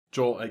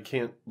Joel, I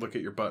can't look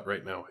at your butt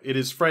right now. It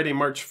is Friday,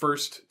 March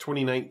 1st,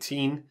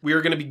 2019. We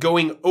are going to be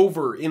going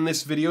over in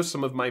this video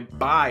some of my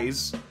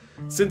buys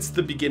since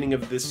the beginning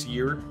of this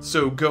year.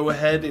 So go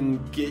ahead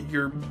and get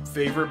your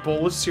favorite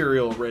bowl of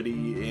cereal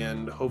ready,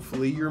 and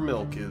hopefully your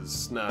milk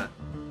is not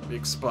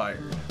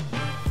expired.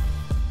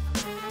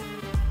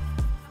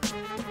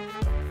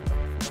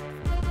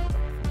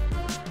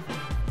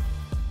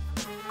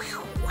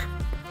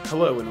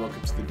 Hello and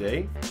welcome to the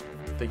day.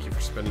 Thank you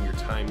for spending your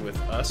time with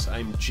us.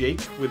 I'm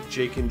Jake with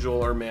Jake and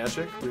Joel Are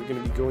Magic. We're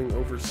going to be going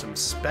over some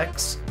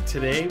specs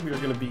today. We're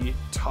going to be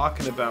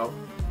talking about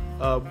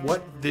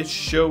what this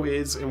show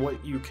is and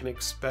what you can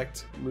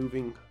expect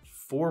moving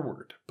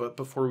forward. But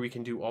before we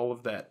can do all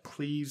of that,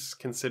 please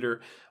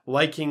consider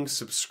liking,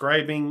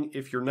 subscribing.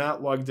 If you're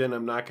not logged in,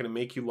 I'm not going to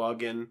make you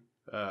log in.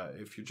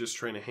 If you're just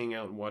trying to hang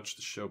out and watch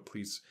the show,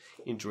 please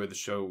enjoy the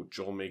show.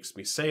 Joel makes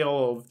me say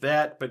all of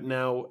that, but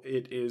now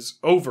it is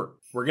over.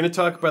 We're going to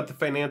talk about the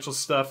financial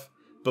stuff,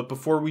 but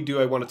before we do,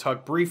 I want to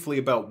talk briefly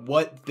about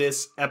what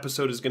this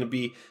episode is going to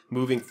be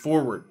moving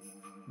forward.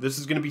 This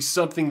is going to be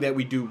something that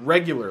we do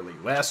regularly.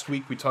 Last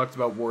week, we talked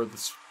about War of the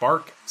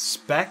Spark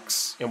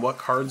specs and what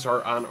cards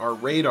are on our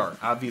radar.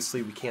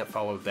 Obviously, we can't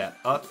follow that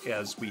up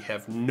as we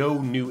have no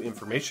new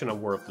information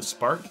on War of the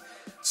Spark.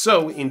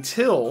 So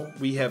until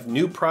we have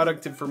new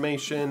product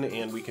information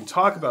and we can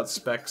talk about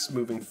specs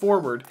moving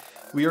forward,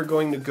 we are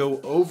going to go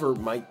over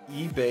my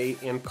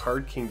eBay and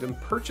Card Kingdom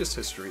purchase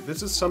history.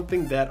 This is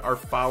something that our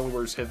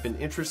followers have been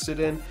interested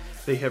in.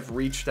 They have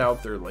reached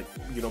out. They're like,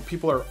 you know,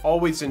 people are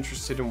always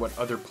interested in what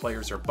other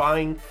players are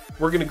buying.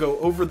 We're going to go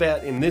over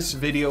that in this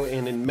video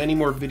and in many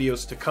more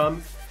videos to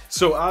come.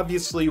 So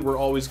obviously we're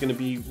always going to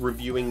be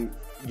reviewing,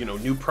 you know,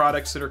 new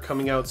products that are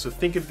coming out. So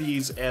think of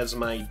these as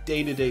my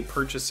day-to-day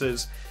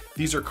purchases.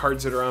 These are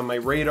cards that are on my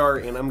radar,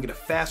 and I'm going to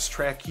fast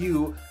track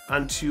you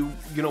onto,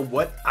 you know,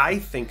 what I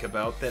think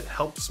about that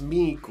helps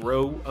me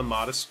grow a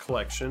modest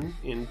collection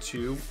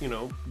into, you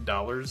know,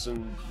 dollars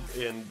and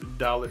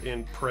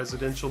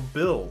presidential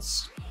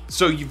bills.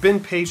 So you've been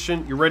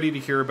patient, you're ready to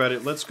hear about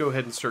it. Let's go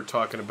ahead and start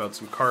talking about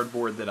some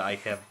cardboard that I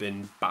have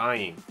been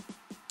buying.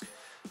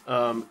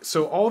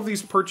 So all of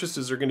these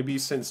purchases are going to be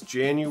since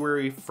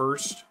January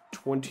 1st,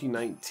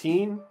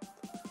 2019.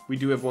 We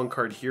do have one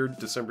card here,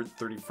 December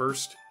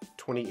 31st,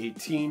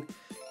 2018.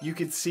 You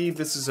can see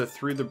this is a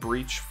Through the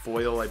Breach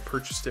foil. I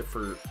purchased it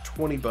for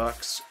 20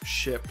 bucks,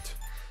 shipped.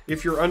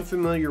 If you're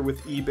unfamiliar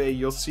with eBay,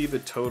 you'll see the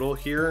total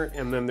here,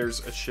 and then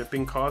there's a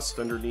shipping cost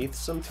underneath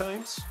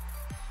sometimes.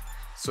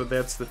 So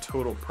that's the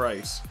total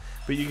price.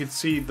 But you can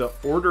see the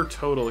order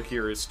total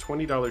here is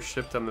 $20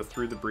 shipped on the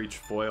Through the Breach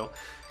foil.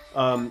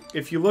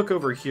 If you look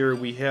over here,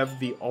 we have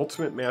the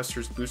Ultimate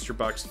Masters Booster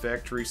Box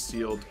Factory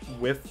Sealed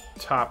with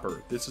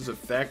Topper. This is a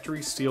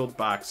factory sealed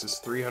box. It's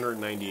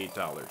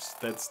 $398.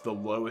 That's the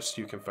lowest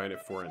you can find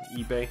it for on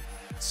eBay.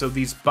 So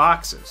these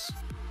boxes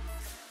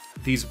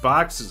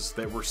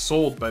that were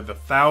sold by the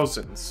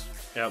thousands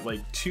at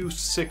like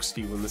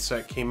 $260 when the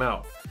set came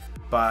out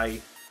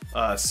by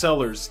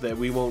sellers that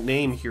we won't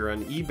name here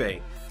on eBay,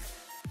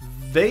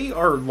 they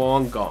are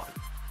long gone.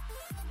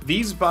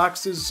 These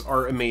boxes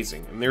are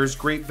amazing, and there's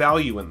great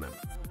value in them.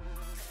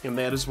 And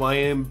that is why I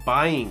am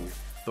buying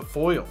the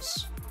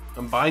foils.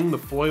 I'm buying the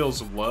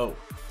foils low.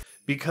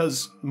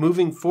 Because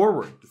moving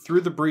forward,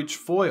 Through the Breach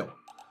foil,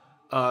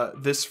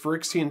 this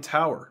Phyrexian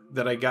Tower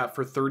that I got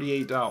for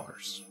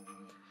 $38.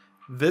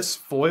 This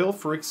foil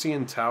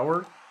Phyrexian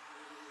Tower,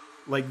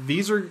 like,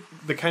 these are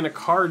the kind of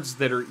cards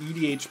that are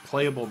EDH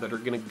playable that are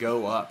going to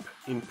go up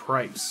in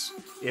price.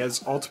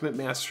 As Ultimate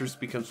Masters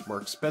becomes more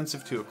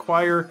expensive to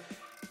acquire,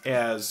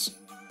 as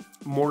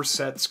more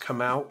sets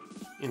come out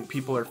and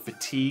people are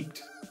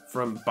fatigued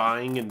from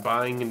buying and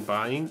buying and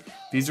buying,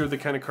 these are the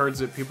kind of cards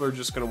that people are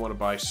just going to want to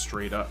buy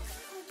straight up.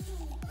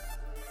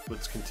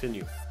 Let's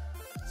continue.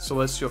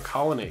 Celestial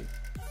Colonnade.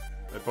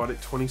 I bought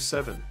it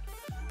 27.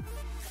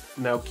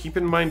 Now keep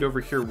in mind over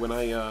here when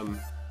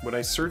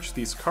I search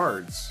these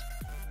cards,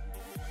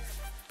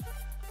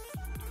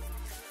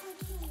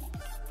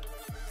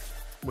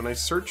 when I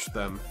search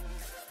them,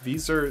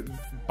 these are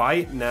buy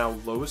it now,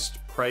 lowest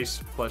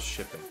price plus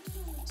shipping.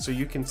 So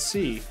you can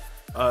see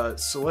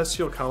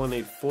Celestial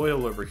Colonnade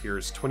foil over here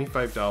is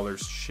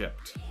 $25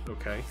 shipped,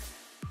 okay?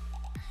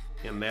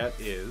 And that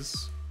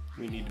is,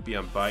 we need to be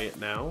on buy it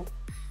now.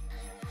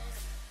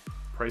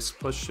 Price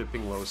plus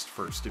shipping, lowest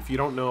first. If you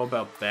don't know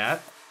about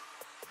that,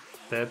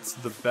 that's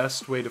the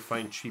best way to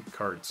find cheap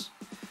cards.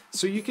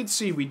 So you can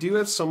see we do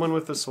have someone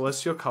with a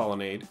Celestial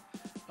Colonnade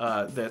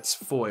that's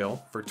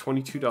foil for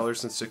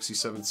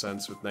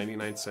 $22.67 with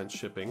 99-cent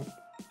shipping.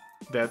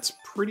 That's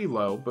pretty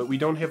low, but we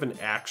don't have an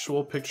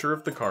actual picture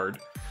of the card,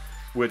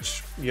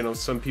 which, you know,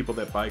 some people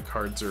that buy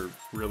cards are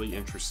really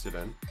interested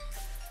in.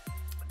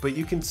 But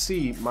you can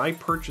see my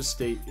purchase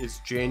date is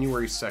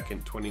January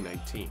 2nd,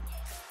 2019.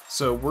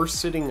 So we're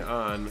sitting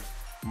on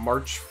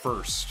March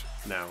 1st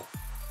now.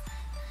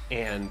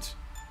 And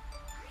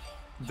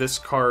this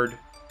card,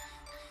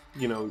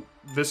 you know,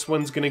 this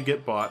one's going to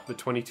get bought, the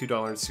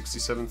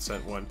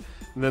 $22.67 one.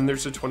 and then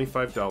there's a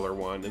 $25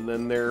 one, and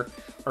then there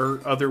are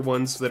other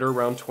ones that are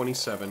around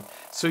 $27.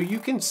 So you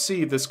can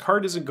see this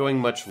card isn't going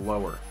much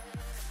lower.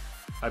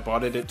 I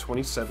bought it at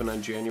 $27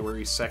 on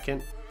January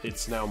 2nd.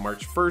 It's now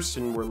March 1st,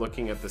 and we're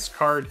looking at this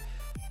card,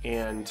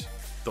 and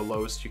the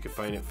lowest you could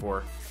find it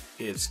for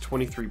is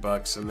 23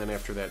 bucks, and then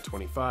after that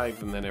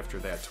 25, and then after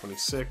that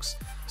 26.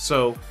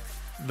 So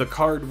the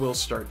card will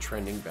start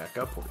trending back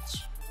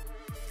upwards.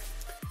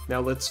 Now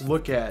let's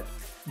look at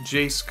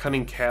Jace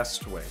Cunning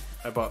Castaway.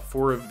 I bought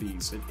 4 of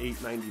these at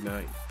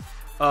 $8.99.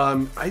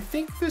 I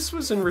think this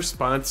was in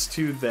response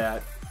to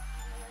that,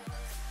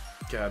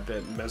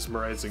 that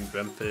Mesmerizing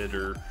Benthic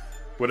or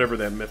whatever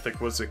that mythic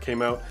was that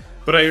came out.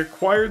 But I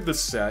acquired the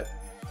set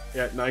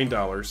at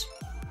 $9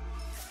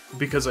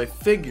 because I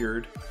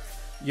figured,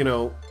 you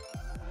know,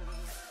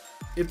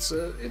 it's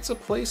a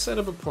playset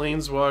of a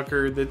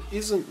Planeswalker that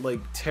isn't like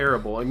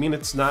terrible. I mean,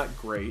 it's not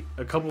great.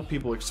 A couple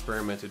people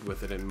experimented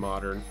with it in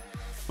Modern,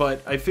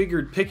 but I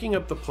figured picking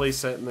up the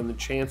playset and then the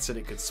chance that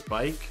it could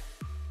spike,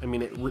 I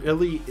mean, it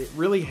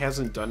really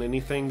hasn't done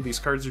anything. These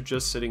cards are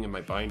just sitting in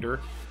my binder.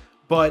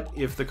 But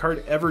if the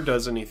card ever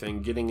does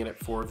anything, getting it at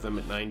 4 of them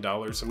at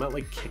 $9, I'm not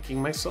like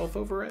kicking myself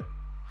over it.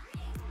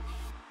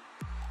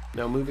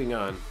 Now moving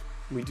on,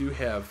 we do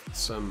have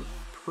some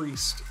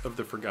Priest of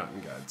the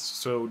Forgotten Gods.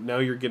 So now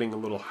you're getting a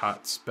little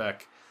hot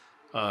spec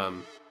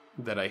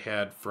that I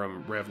had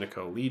from Ravnica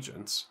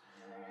Allegiance.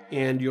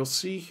 And you'll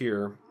see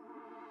here,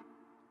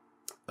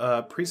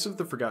 Priest of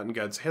the Forgotten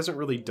Gods hasn't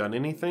really done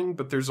anything,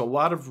 but there's a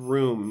lot of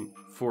room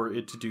for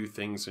it to do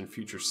things in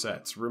future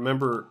sets.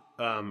 Remember,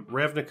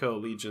 Ravnica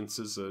Allegiance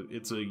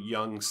it's a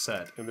young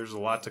set, and there's a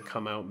lot to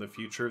come out in the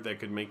future that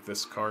could make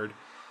this card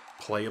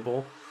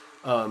playable.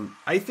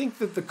 I think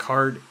that the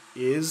card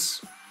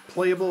is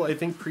playable. I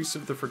think Priest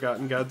of the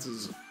Forgotten Gods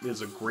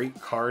is a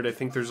great card. I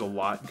think there's a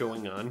lot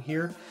going on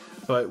here,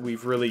 but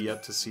we've really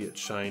yet to see it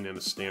shine in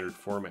a standard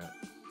format.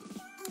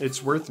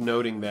 It's worth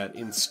noting that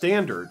in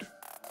standard,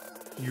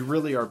 you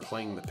really are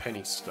playing the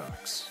penny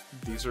stocks.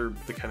 These are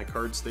the kind of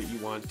cards that you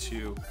want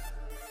to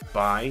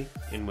buy,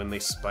 and when they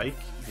spike,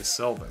 you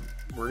sell them.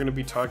 We're going to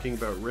be talking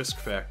about Risk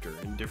Factor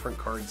and different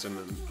cards in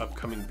an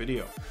upcoming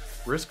video.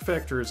 Risk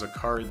Factor is a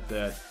card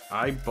that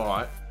I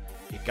bought,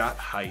 it got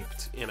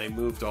hyped, and I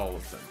moved all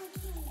of them.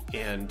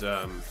 And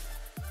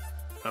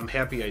I'm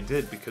happy I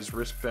did, because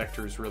Risk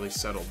Factor has really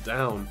settled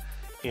down,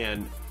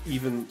 and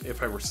even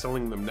if I were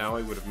selling them now,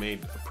 I would have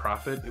made a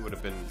profit. It would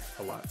have been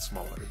a lot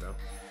smaller though.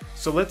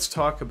 So let's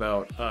talk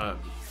about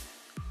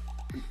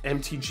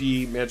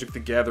MTG Magic the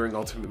Gathering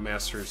Ultimate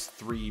Masters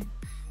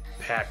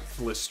 3-pack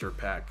blister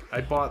pack.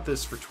 I bought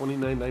this for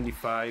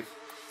 $29.95,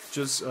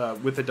 just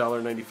with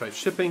 $1.95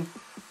 shipping.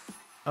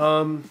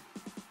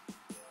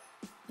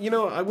 You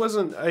know,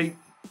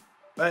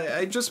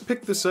 I just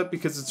picked this up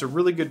because it's a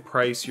really good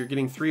price. You're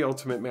getting 3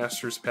 Ultimate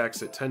Masters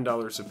packs at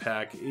 $10 a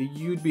pack.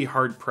 You'd be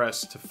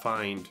hard-pressed to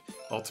find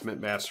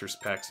Ultimate Masters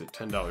packs at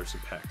 $10 a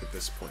pack at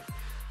this point.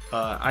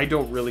 I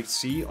don't really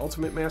see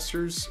Ultimate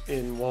Masters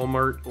in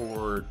Walmart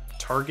or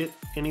Target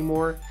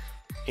anymore,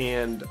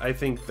 and I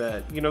think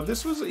that, you know,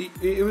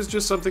 it was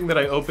just something that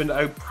I opened.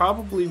 I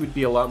probably would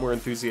be a lot more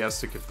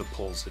enthusiastic if the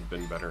pulls had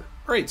been better.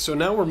 Alright, so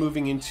now we're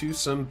moving into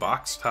some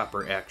box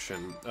topper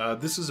action.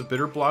 This is a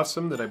Bitter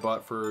Blossom that I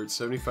bought for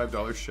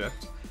 $75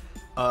 shipped.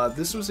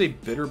 This was a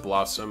Bitter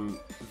Blossom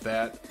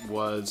that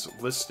was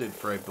listed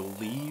for, I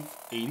believe,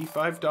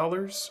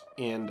 $85,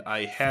 and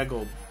I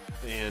haggled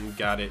and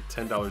got it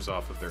 $10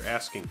 off of their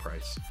asking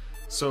price.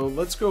 So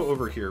let's go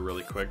over here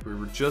really quick. We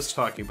were just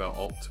talking about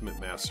Ultimate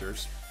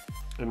Masters,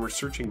 and we're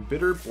searching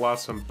Bitter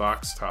Blossom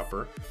Box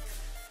Topper,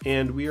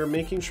 and we are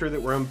making sure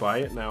that we're on Buy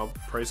It Now,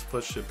 price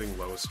plus shipping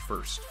lowest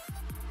first.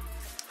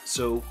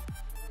 So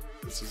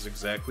this is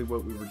exactly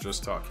what we were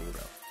just talking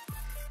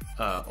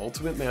about.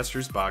 Ultimate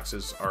Masters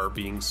boxes are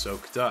being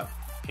soaked up,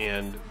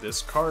 and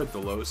this card, the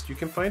lowest you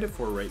can find it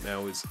for right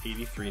now, is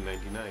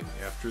 $83.99.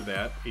 After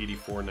that,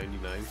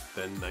 $84.99,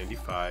 then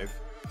 $95,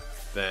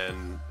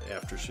 then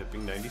after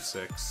shipping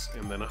 $96,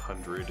 and then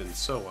 $100, and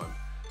so on.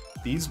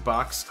 These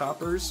box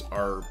toppers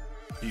are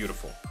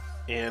beautiful,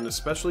 and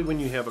especially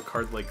when you have a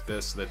card like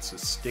this that's a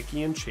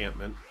sticky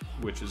enchantment,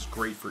 which is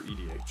great for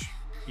EDH.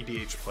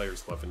 EDH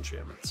players love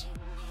enchantments.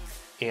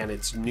 And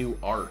it's new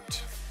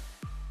art,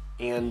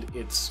 and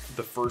it's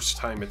the first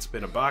time it's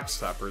been a box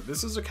topper.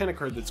 This is a kind of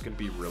card that's going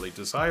to be really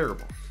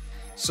desirable.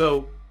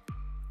 So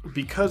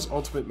because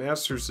Ultimate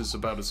Masters is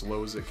about as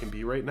low as it can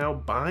be right now,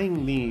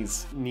 buying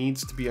these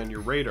needs to be on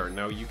your radar.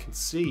 Now you can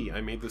see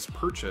I made this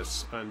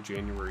purchase on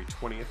January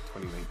 20th,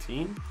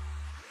 2019.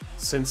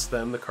 Since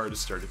then, the card has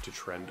started to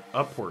trend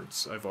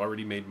upwards. I've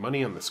already made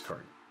money on this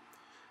card.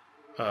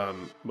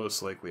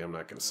 Most likely I'm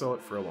not going to sell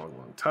it for a long,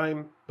 long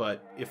time,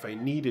 but if I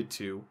needed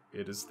to,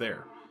 it is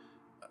there.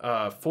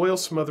 Foil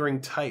Smothering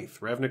Tithe,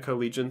 Ravnica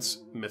Allegiance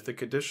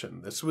Mythic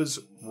Edition. This was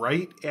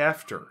right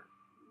after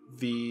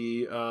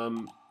the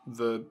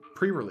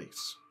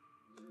pre-release.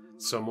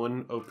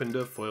 Someone opened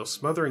a Foil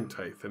Smothering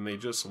Tithe, and they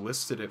just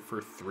listed it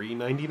for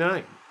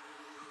 $3.99,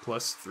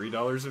 plus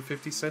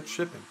 $3.50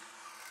 shipping.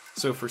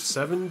 So for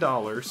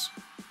 $7,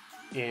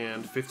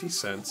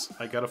 $2.50,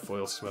 I got a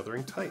foil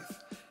Smothering Tithe.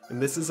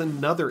 And this is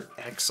another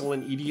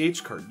excellent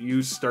EDH card.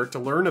 You start to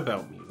learn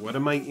about me. What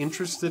am I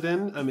interested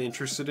in? I'm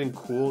interested in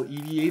cool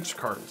EDH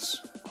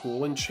cards,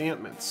 cool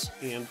enchantments,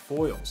 and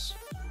foils.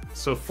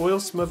 So foil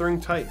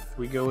Smothering Tithe,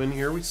 we go in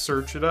here, we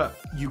search it up.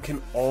 You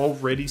can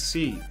already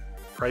see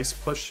price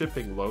plus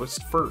shipping,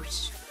 lowest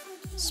first.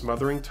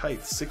 Smothering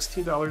Tithe,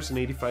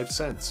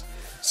 $16.85.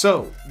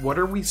 So what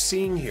are we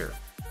seeing here?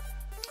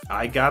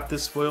 I got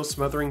this foil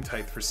Smothering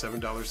Tithe for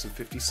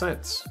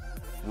 $7.50,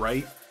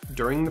 right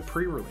during the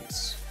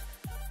pre-release.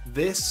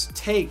 This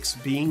takes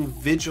being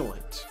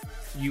vigilant.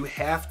 You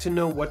have to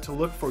know what to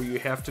look for, you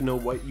have to know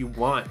what you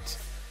want,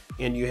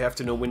 and you have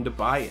to know when to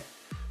buy it.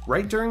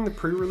 Right during the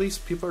pre-release,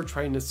 people are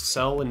trying to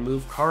sell and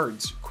move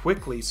cards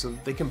quickly so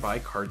that they can buy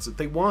cards that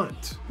they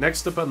want.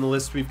 Next up on the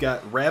list, we've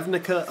got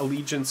Ravnica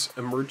Allegiance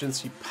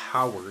Emergency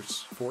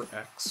Powers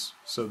 4X.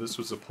 So this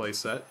was a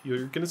playset.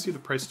 You're gonna see the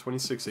price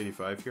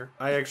 $26.85 here.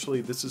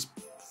 This is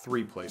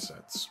 3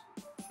 playsets.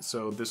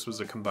 So this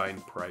was a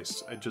combined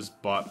price. I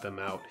just bought them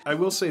out. I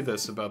will say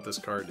this about this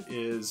card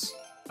is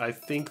I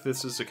think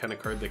this is the kind of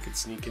card that could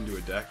sneak into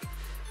a deck.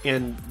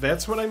 And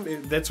that's what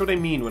I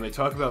mean when I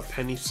talk about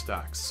penny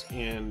stocks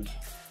and,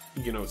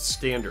 you know,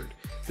 standard.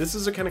 This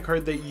is the kind of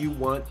card that you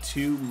want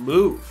to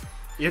move.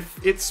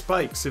 If it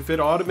spikes, if it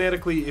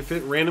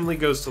randomly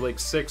goes to like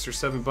 $6 or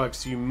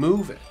 $7, you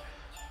move it.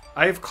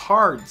 I have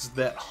cards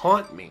that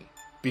haunt me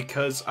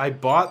because I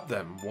bought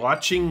them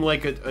watching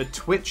like a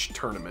Twitch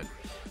tournament.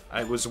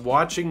 I was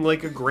watching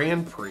like a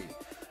Grand Prix.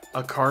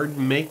 A card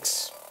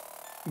makes,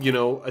 you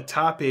know, a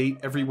top 8,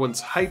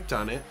 everyone's hyped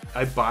on it.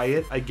 I buy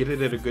it, I get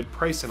it at a good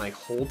price, and I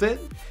hold it.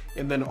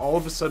 And then all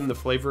of a sudden the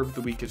flavor of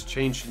the week has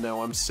changed, and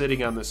now I'm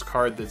sitting on this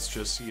card that's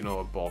just, you know,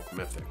 a bulk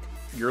mythic.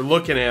 You're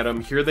looking at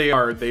them, here they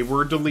are, they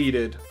were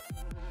deleted.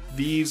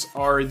 These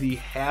are the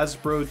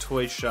Hasbro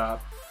Toy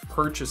Shop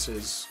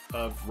purchases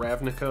of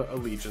Ravnica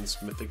Allegiance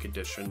Mythic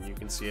Edition. You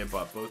can see I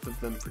bought both of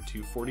them for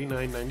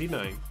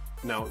 $249.99.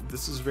 Now,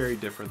 this is very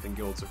different than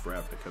Guilds of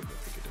Ravnica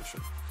Mythic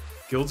Edition.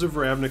 Guilds of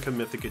Ravnica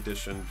Mythic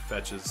Edition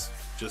fetches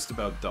just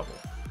about double.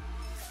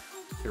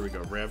 Here we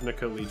go,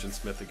 Ravnica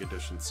Allegiance Mythic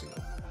Edition seal.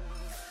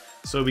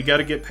 So we got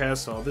to get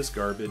past all this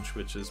garbage,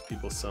 which is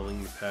people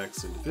selling the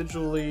packs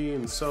individually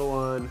and so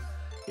on.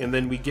 And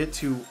then we get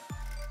to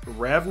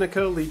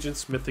Ravnica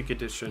Allegiance Mythic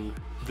Edition.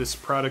 This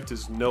product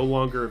is no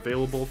longer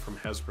available from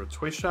Hasbro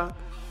Toy Shop.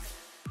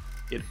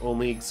 It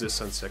only exists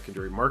on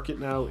secondary market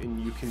now,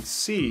 and you can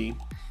see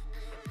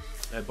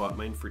I bought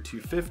mine for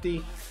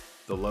 $250.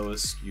 The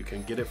lowest you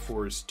can get it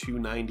for is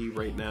 $290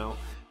 right now.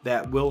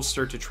 That will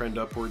start to trend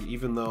upward,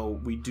 even though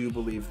we do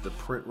believe the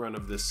print run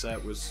of this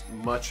set was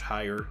much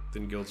higher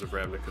than Guilds of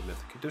Ravnica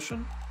Mythic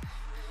Edition.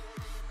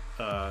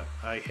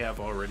 I have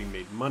already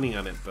made money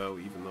on it, though,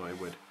 even though I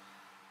would,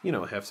 you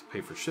know, have to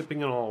pay for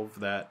shipping and all of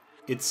that.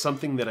 It's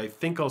something that I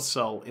think I'll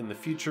sell in the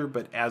future,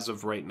 but as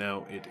of right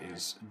now, it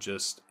is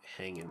just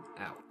hanging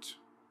out.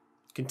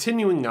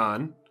 Continuing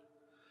on,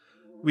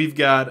 we've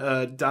got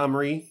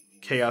Domri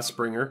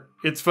Chaosbringer.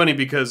 It's funny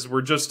because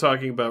we're just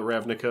talking about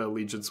Ravnica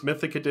Allegiance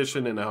Mythic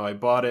Edition and how I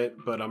bought it,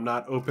 but I'm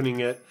not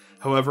opening it.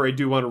 However, I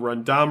do want to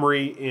run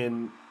Domri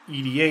in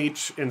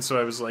EDH, and so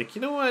I was like,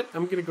 you know what?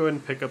 I'm going to go ahead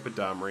and pick up a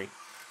Domri.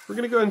 We're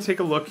going to go ahead and take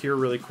a look here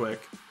really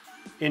quick.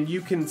 And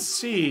you can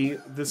see,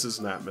 this is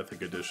not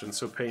Mythic Edition,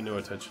 so pay no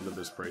attention to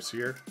this price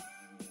here.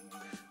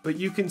 But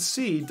you can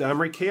see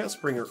Domri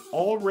Chaosbringer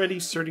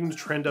already starting to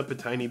trend up a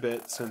tiny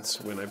bit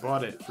since when I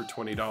bought it for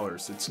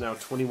 $20. It's now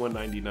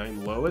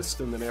 $21.99 lowest,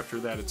 and then after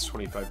that it's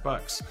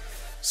 $25.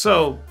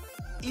 So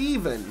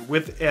even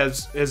with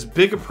as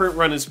big a print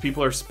run as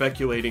people are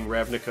speculating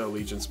Ravnica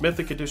Allegiance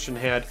Mythic Edition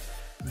had,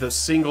 the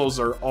singles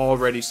are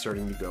already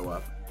starting to go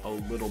up a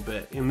little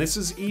bit. And this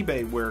is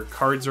eBay, where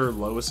cards are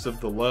lowest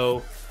of the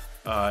low.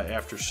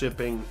 After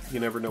shipping,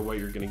 you never know what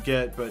you're going to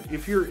get, but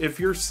if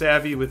you're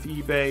savvy with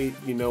eBay,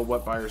 you know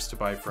what buyers to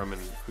buy from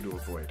and who to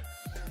avoid.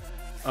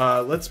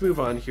 Let's move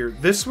on here.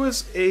 This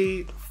was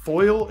a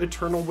foil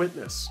Eternal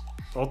Witness,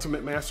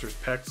 Ultimate Masters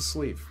pack to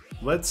sleeve.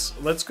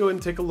 Let's go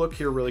and take a look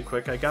here really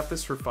quick. I got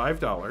this for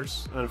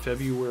 $5 on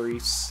February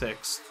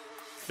 6th.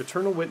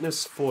 Eternal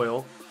Witness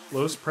foil,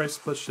 lowest price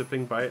plus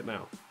shipping. Buy it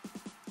now.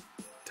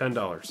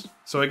 $10.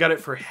 So I got it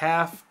for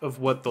half of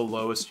what the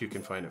lowest you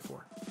can find it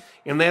for.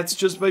 And that's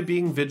just by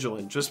being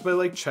vigilant, just by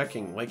like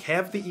checking, like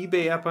have the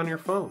eBay app on your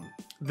phone.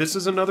 This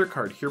is another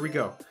card, here we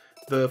go.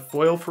 The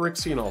foil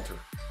Phyrexian Altar,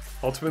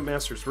 Ultimate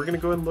Masters. We're gonna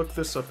go and look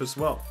this up as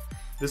well.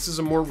 This is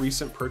a more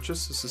recent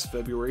purchase, this is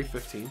February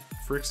 15th.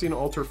 Phyrexian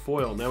Altar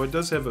foil. Now it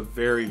does have a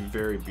very,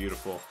 very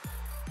beautiful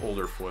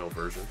older foil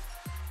version.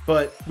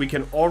 But we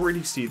can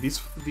already see these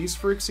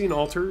Phyrexian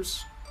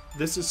Altars.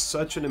 This is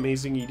such an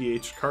amazing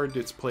EDH card.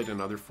 It's played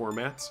in other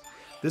formats.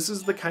 This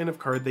is the kind of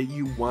card that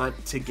you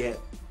want to get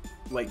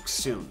like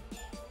soon.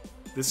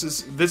 This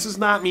is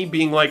not me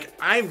being like,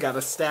 I've got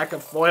a stack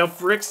of foil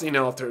Phyrexian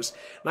Altars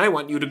and I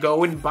want you to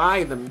go and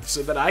buy them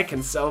so that I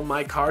can sell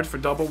my card for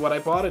double what I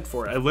bought it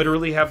for. I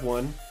literally have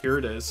one. Here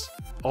it is.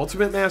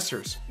 Ultimate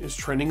Masters is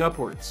trending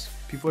upwards.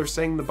 People are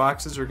saying the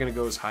boxes are going to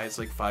go as high as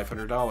like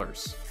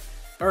 $500.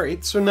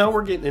 Alright, so now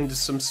we're getting into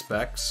some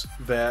specs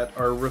that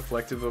are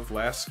reflective of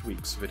last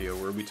week's video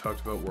where we talked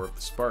about War of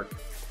the Spark.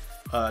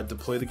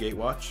 Deploy the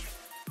Gatewatch.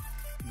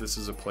 This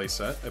is a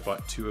playset. I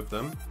bought 2 of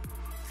them.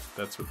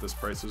 That's what this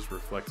price is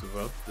reflective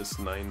of, this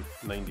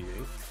 $9.98.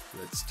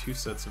 That's 2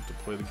 sets of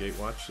Deploy the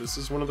Gatewatch. This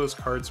is one of those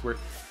cards where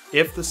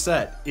if the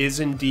set is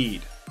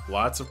indeed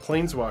lots of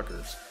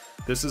Planeswalkers,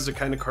 this is the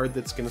kind of card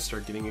that's going to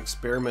start getting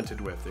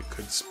experimented with. It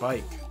could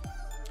spike.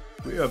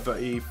 We have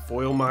a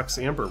foil Mox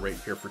Amber right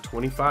here for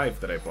 $25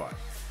 that I bought.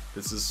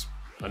 This is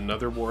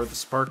another War of the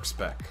Spark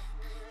spec.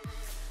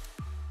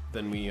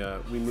 Then we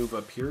move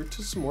up here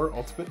to some more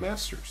Ultimate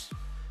Masters.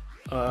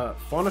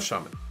 Fauna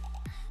Shaman.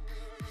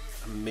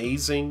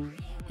 Amazing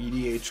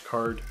EDH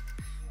card.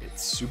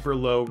 It's super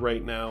low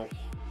right now.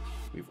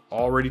 We've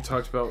already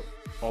talked about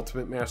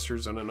Ultimate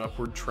Masters on an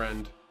upward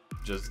trend.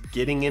 Just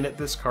getting in at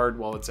this card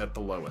while it's at the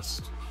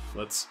lowest.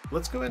 Let's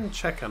go ahead and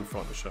check on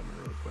Fauna Shaman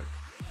real quick.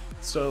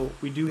 So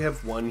we do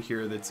have one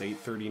here that's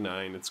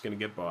 $8.39. It's going to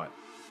get bought.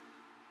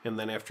 And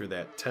then after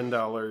that,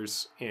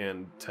 $10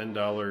 and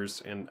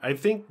 $10. And I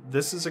think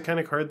this is a kind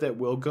of card that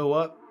will go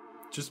up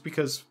just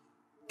because,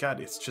 God,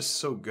 it's just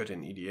so good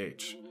in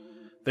EDH.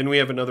 Then we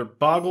have another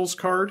Boggles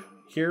card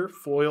here,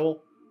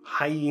 foil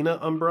Hyena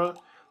Umbra.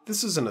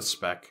 This isn't a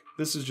spec.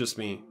 This is just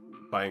me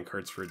buying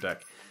cards for a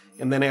deck.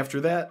 And then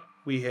after that,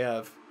 we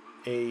have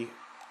a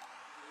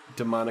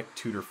Demonic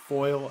Tutor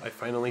foil. I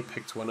finally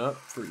picked one up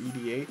for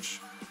EDH.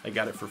 I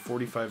got it for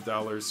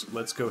 $45.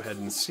 Let's go ahead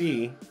and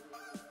see.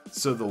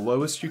 So the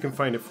lowest you can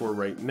find it for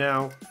right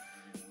now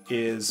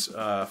is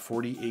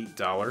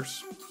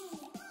 $48.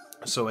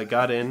 So I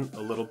got in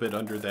a little bit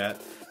under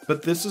that.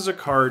 But this is a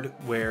card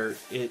where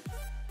it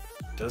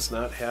does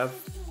not have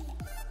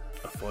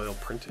a foil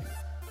printing.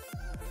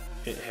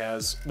 It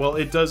has, well,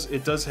 it does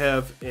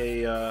have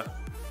a,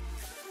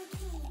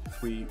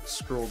 if we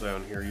scroll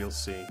down here, you'll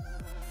see.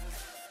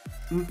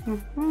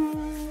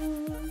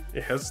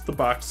 It has the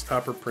box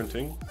topper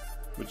printing,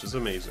 which is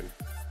amazing.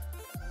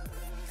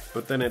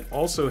 But then it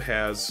also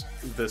has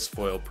this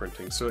foil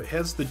printing. So it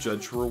has the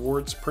Judge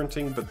Rewards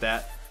printing, but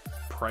that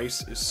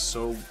price is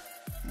so,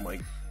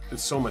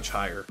 it's so much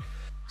higher.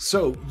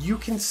 So you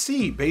can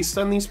see, based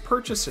on these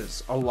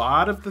purchases, a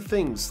lot of the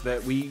things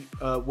that we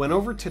went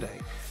over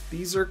today.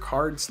 These are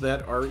cards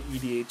that are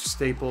EDH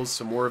staples,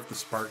 some more of the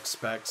Spark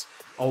specs,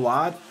 a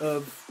lot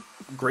of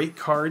great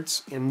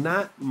cards, and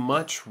not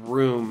much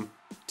room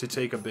to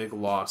take a big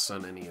loss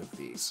on any of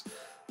these.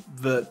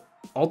 The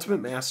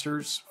Ultimate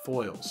Masters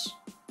foils,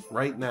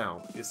 right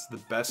now, is the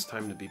best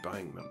time to be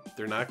buying them.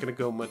 They're not going to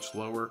go much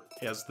lower.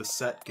 As the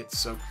set gets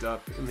soaked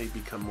up and they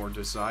become more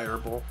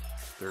desirable,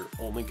 they're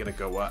only going to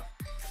go up.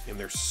 And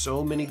there's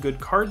so many good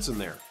cards in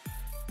there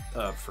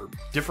for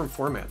different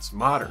formats,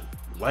 Modern,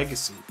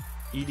 Legacy,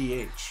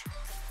 EDH,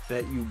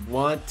 that you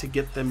want to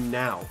get them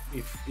now.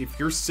 If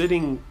you're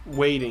sitting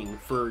waiting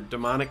for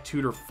Demonic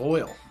Tutor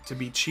foil to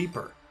be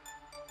cheaper,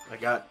 I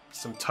got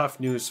some tough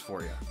news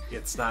for you.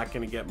 It's not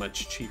going to get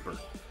much cheaper.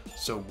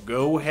 So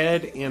go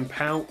ahead and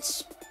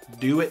pounce,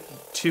 do it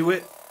to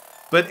it.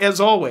 But as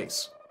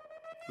always,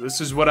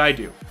 this is what I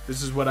do.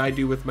 This is what I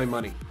do with my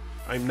money.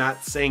 I'm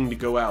not saying to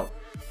go out.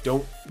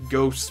 Don't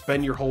go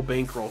spend your whole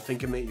bankroll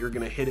thinking that you're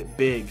going to hit it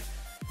big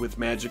with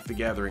Magic the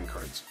Gathering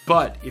cards.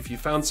 But if you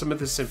found some of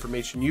this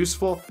information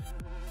useful,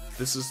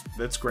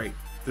 that's great.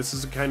 This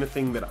is the kind of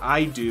thing that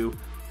I do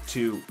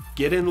to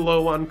get in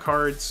low on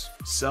cards,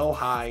 sell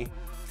high,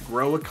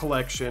 grow a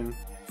collection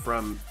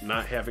from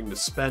not having to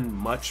spend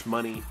much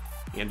money,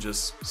 and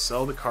just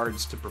sell the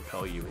cards to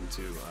propel you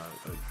into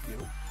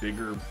a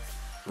bigger,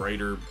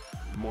 brighter,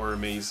 more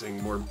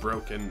amazing, more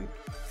broken,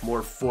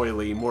 more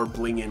foily, more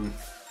blingin',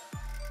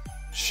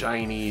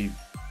 shiny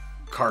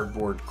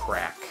cardboard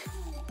crack.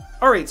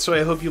 Alright, so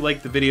I hope you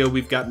liked the video.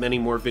 We've got many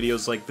more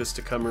videos like this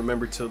to come.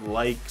 Remember to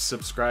like,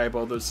 subscribe,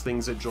 all those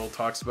things that Joel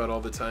talks about all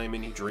the time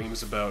and he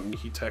dreams about and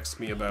he texts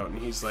me about, and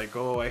he's like,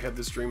 oh, I had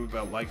this dream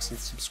about likes and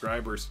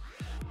subscribers.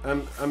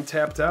 I'm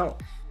tapped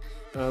out.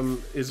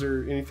 Is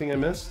there anything I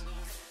missed?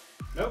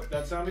 Nope,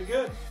 that sounded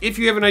good. If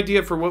you have an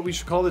idea for what we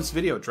should call this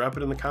video, drop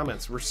it in the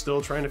comments. We're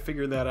still trying to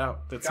figure that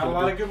out. Got a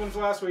lot of good ones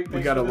last week.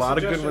 We got a lot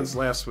of good ones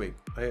last week.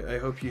 I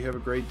hope you have a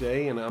great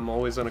day, and I'm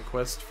always on a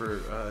quest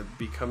for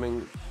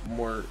becoming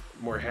more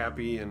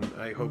happy, and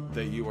I hope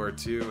that you are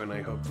too, and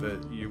I hope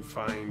that you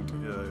find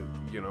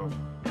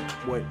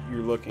what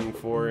you're looking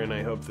for, and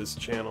I hope this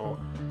channel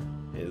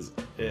is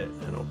it.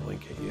 I don't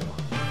blink at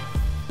you.